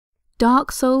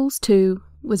Dark Souls 2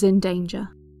 was in danger.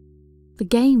 The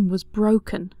game was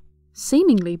broken,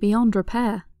 seemingly beyond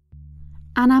repair.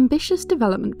 An ambitious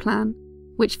development plan,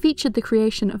 which featured the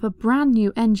creation of a brand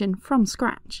new engine from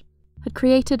scratch, had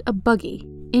created a buggy,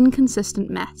 inconsistent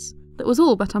mess that was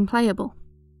all but unplayable.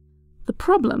 The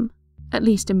problem, at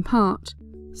least in part,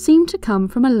 seemed to come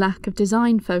from a lack of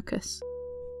design focus.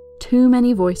 Too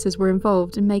many voices were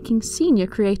involved in making senior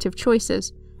creative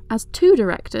choices, as two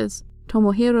directors,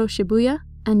 Tomohiro Shibuya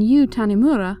and Yu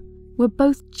Tanimura, were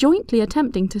both jointly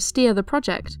attempting to steer the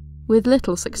project, with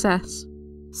little success.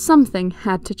 Something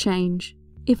had to change.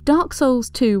 If Dark Souls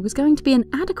 2 was going to be an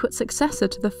adequate successor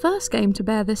to the first game to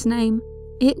bear this name,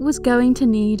 it was going to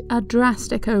need a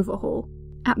drastic overhaul.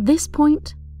 At this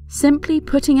point, simply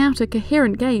putting out a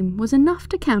coherent game was enough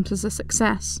to count as a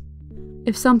success.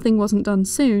 If something wasn't done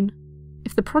soon,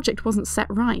 if the project wasn't set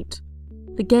right,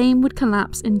 the game would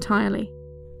collapse entirely,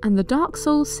 and the Dark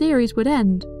Souls series would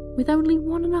end with only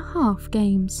 1.5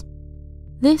 games.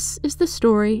 This is the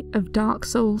story of Dark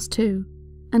Souls 2,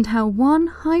 and how one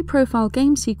high-profile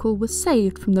game sequel was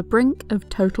saved from the brink of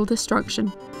total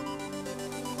destruction.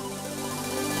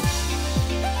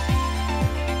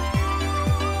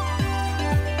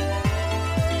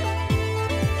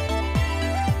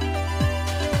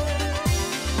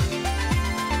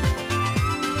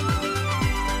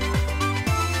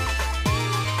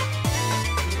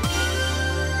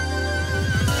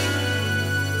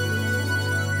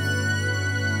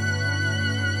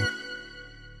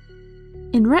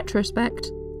 In retrospect,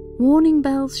 warning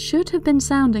bells should have been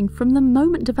sounding from the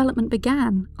moment development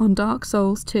began on Dark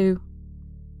Souls 2.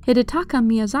 Hidetaka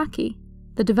Miyazaki,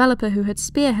 the developer who had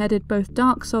spearheaded both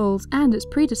Dark Souls and its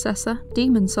predecessor,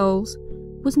 Demon Souls,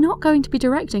 was not going to be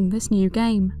directing this new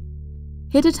game.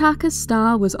 Hidetaka's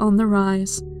star was on the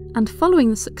rise, and following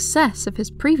the success of his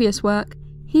previous work,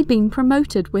 he'd been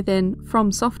promoted within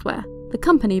From Software, the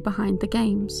company behind the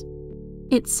games.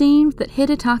 It seemed that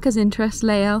Hidetaka's interest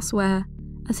lay elsewhere,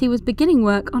 as he was beginning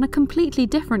work on a completely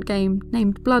different game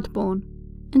named Bloodborne.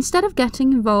 Instead of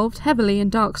getting involved heavily in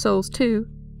Dark Souls 2,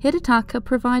 Hidetaka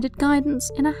provided guidance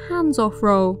in a hands-off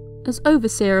role as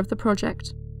overseer of the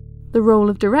project. The role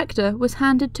of director was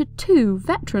handed to two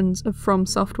veterans of From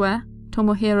Software,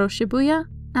 Tomohiro Shibuya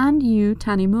and Yu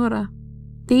Tanimura.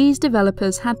 These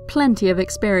developers had plenty of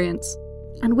experience,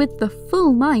 and with the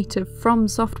full might of From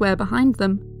Software behind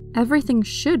them, everything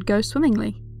should go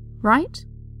swimmingly, right?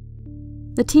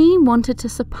 The team wanted to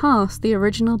surpass the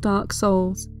original Dark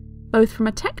Souls, both from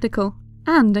a technical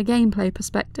and a gameplay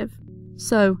perspective.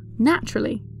 So,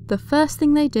 naturally, the first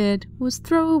thing they did was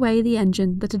throw away the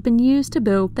engine that had been used to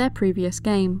build their previous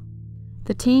game.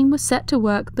 The team was set to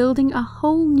work building a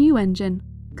whole new engine,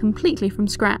 completely from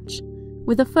scratch,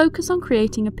 with a focus on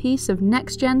creating a piece of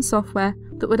next-gen software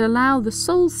that would allow the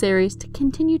Souls series to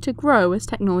continue to grow as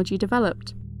technology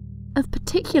developed. Of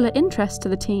particular interest to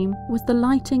the team was the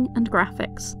lighting and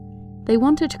graphics. They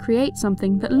wanted to create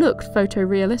something that looked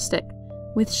photorealistic,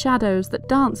 with shadows that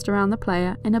danced around the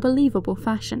player in a believable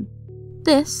fashion.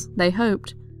 This, they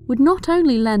hoped, would not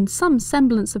only lend some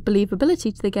semblance of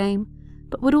believability to the game,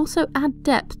 but would also add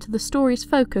depth to the story's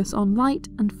focus on light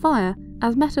and fire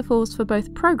as metaphors for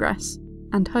both progress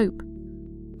and hope.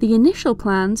 The initial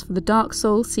plans for the Dark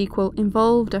Souls sequel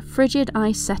involved a frigid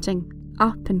ice setting,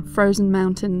 up in frozen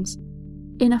mountains.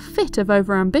 In a fit of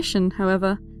overambition,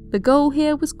 however, the goal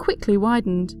here was quickly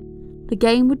widened. The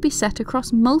game would be set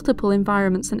across multiple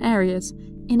environments and areas,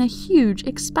 in a huge,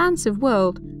 expansive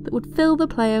world that would fill the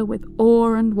player with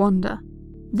awe and wonder.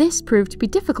 This proved to be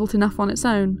difficult enough on its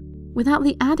own, without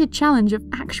the added challenge of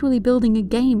actually building a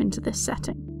game into this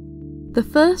setting. The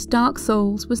first Dark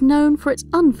Souls was known for its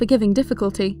unforgiving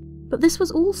difficulty, but this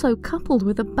was also coupled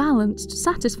with a balanced,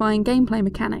 satisfying gameplay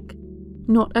mechanic.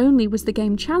 Not only was the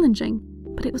game challenging,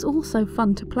 but it was also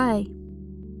fun to play.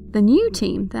 The new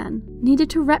team, then, needed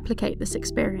to replicate this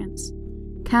experience.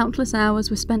 Countless hours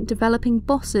were spent developing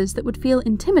bosses that would feel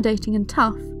intimidating and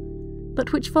tough,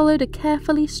 but which followed a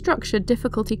carefully structured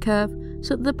difficulty curve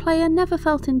so that the player never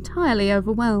felt entirely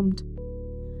overwhelmed.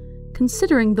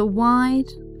 Considering the wide,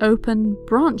 open,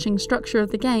 branching structure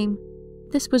of the game,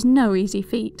 this was no easy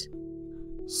feat.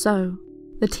 So,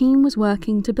 the team was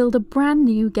working to build a brand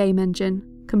new game engine,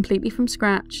 completely from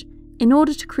scratch, in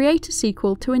order to create a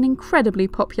sequel to an incredibly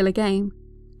popular game,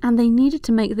 and they needed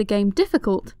to make the game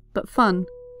difficult but fun,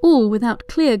 all without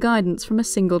clear guidance from a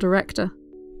single director.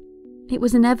 It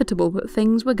was inevitable that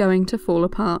things were going to fall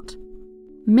apart.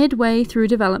 Midway through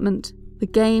development, the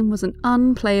game was an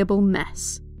unplayable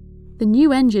mess. The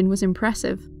new engine was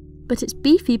impressive, but its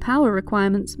beefy power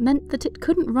requirements meant that it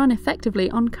couldn't run effectively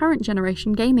on current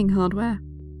generation gaming hardware.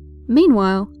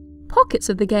 Meanwhile, pockets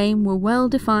of the game were well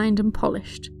defined and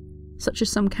polished, such as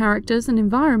some characters and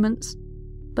environments,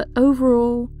 but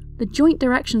overall, the joint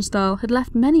direction style had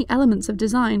left many elements of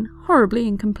design horribly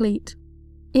incomplete.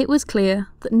 It was clear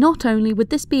that not only would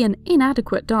this be an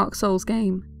inadequate Dark Souls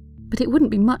game, but it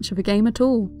wouldn't be much of a game at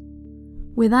all.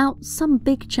 Without some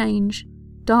big change,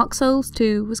 Dark Souls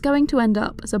 2 was going to end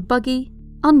up as a buggy,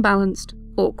 unbalanced,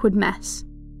 awkward mess.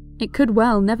 It could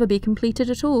well never be completed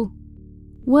at all.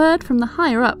 Word from the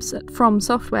higher-ups at From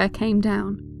Software came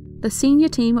down. The senior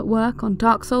team at work on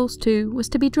Dark Souls 2 was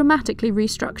to be dramatically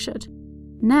restructured.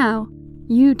 Now,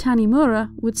 Yu Tanimura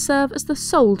would serve as the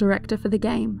sole director for the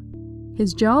game.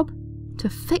 His job? To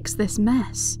fix this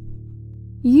mess.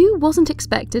 Yu wasn't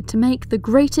expected to make the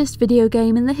greatest video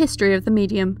game in the history of the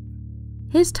medium.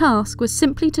 His task was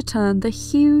simply to turn the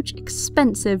huge,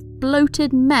 expensive,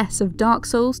 bloated mess of Dark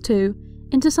Souls 2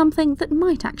 into something that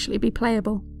might actually be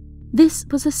playable. This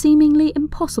was a seemingly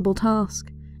impossible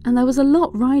task, and there was a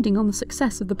lot riding on the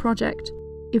success of the project.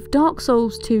 If Dark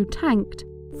Souls 2 tanked,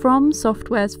 From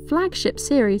Software's flagship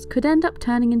series could end up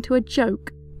turning into a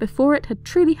joke before it had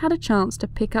truly had a chance to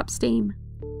pick up steam.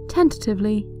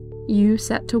 Tentatively, Yu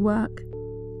set to work.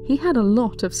 He had a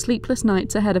lot of sleepless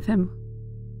nights ahead of him.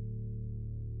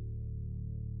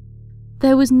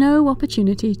 There was no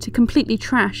opportunity to completely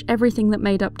trash everything that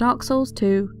made up Dark Souls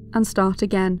 2 and start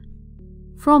again.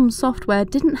 From Software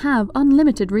didn't have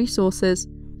unlimited resources,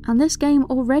 and this game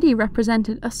already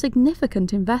represented a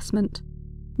significant investment.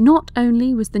 Not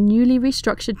only was the newly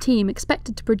restructured team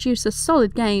expected to produce a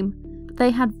solid game, but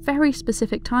they had very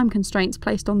specific time constraints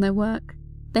placed on their work.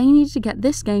 They needed to get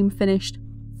this game finished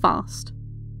fast.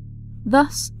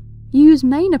 Thus, Yu's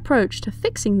main approach to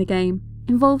fixing the game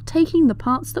involved taking the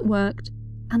parts that worked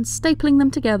and stapling them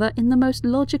together in the most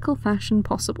logical fashion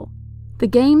possible. The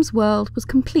game's world was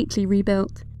completely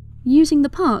rebuilt, using the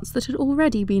parts that had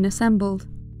already been assembled.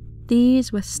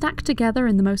 These were stacked together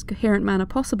in the most coherent manner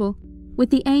possible, with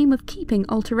the aim of keeping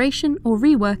alteration or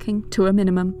reworking to a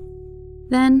minimum.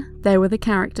 Then there were the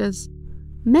characters.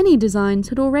 Many designs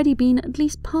had already been at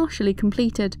least partially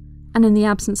completed, and in the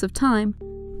absence of time,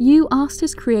 Yu asked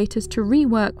his creators to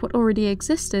rework what already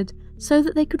existed so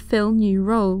that they could fill new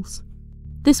roles.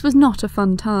 This was not a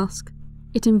fun task.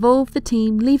 It involved the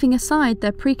team leaving aside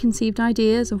their preconceived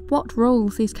ideas of what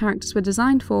roles these characters were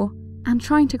designed for, and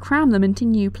trying to cram them into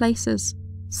new places.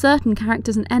 Certain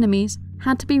characters and enemies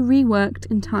had to be reworked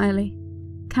entirely.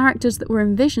 Characters that were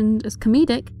envisioned as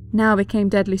comedic now became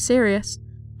deadly serious,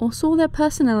 or saw their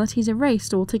personalities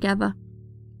erased altogether.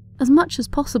 As much as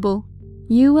possible,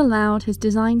 Yu allowed his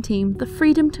design team the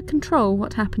freedom to control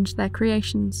what happened to their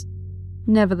creations.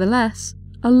 Nevertheless,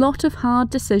 a lot of hard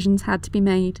decisions had to be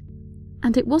made,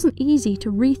 and it wasn't easy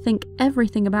to rethink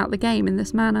everything about the game in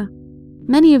this manner.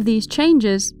 Many of these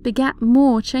changes begat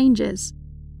more changes.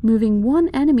 Moving one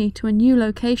enemy to a new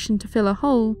location to fill a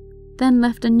hole, then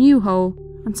left a new hole,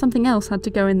 and something else had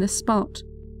to go in this spot.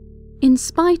 In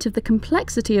spite of the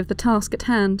complexity of the task at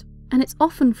hand, and its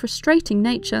often frustrating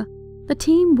nature, the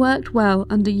team worked well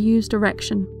under Yu's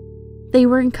direction. They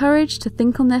were encouraged to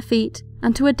think on their feet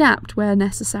and to adapt where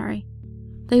necessary.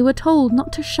 They were told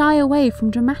not to shy away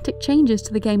from dramatic changes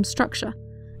to the game's structure,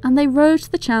 and they rose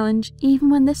to the challenge even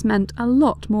when this meant a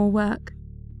lot more work.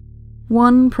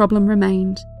 One problem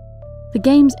remained. The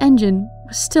game's engine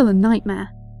was still a nightmare.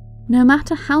 No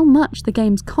matter how much the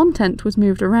game's content was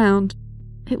moved around,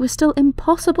 it was still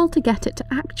impossible to get it to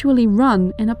actually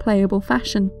run in a playable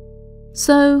fashion.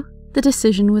 So, the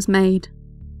decision was made.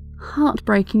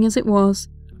 Heartbreaking as it was,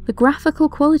 the graphical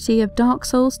quality of Dark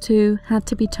Souls 2 had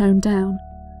to be toned down.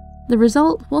 The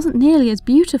result wasn't nearly as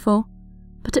beautiful,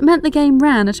 but it meant the game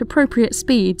ran at appropriate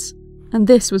speeds, and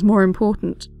this was more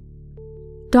important.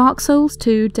 Dark Souls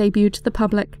 2 debuted to the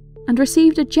public, and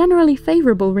received a generally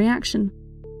favourable reaction.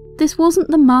 This wasn't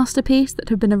the masterpiece that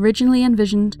had been originally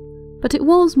envisioned, but it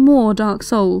was more Dark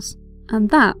Souls, and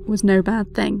that was no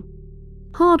bad thing.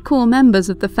 Hardcore members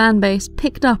of the fanbase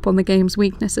picked up on the game's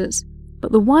weaknesses,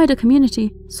 but the wider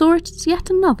community saw it as yet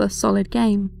another solid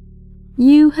game.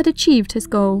 Yu had achieved his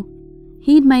goal.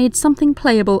 He'd made something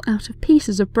playable out of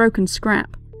pieces of broken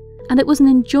scrap, and it was an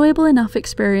enjoyable enough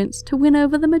experience to win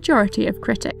over the majority of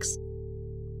critics.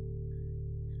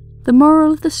 The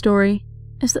moral of the story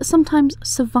is that sometimes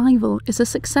survival is a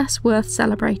success worth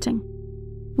celebrating.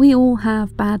 We all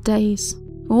have bad days,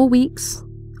 or weeks,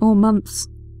 or months.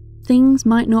 Things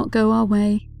might not go our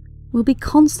way. We'll be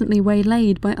constantly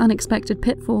waylaid by unexpected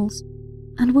pitfalls,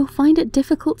 and we'll find it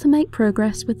difficult to make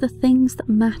progress with the things that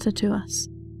matter to us.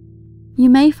 You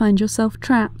may find yourself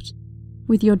trapped,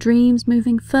 with your dreams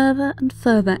moving further and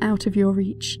further out of your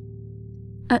reach.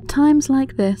 At times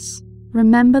like this,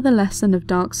 Remember the lesson of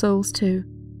Dark Souls 2.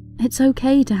 It's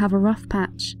okay to have a rough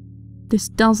patch. This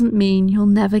doesn't mean you'll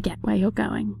never get where you're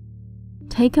going.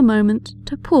 Take a moment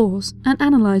to pause and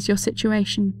analyze your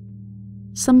situation.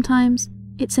 Sometimes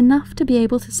it's enough to be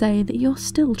able to say that you're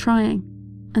still trying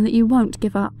and that you won't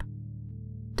give up.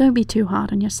 Don't be too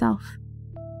hard on yourself.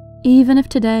 Even if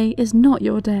today is not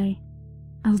your day,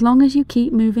 as long as you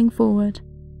keep moving forward,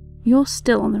 you're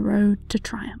still on the road to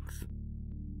triumph.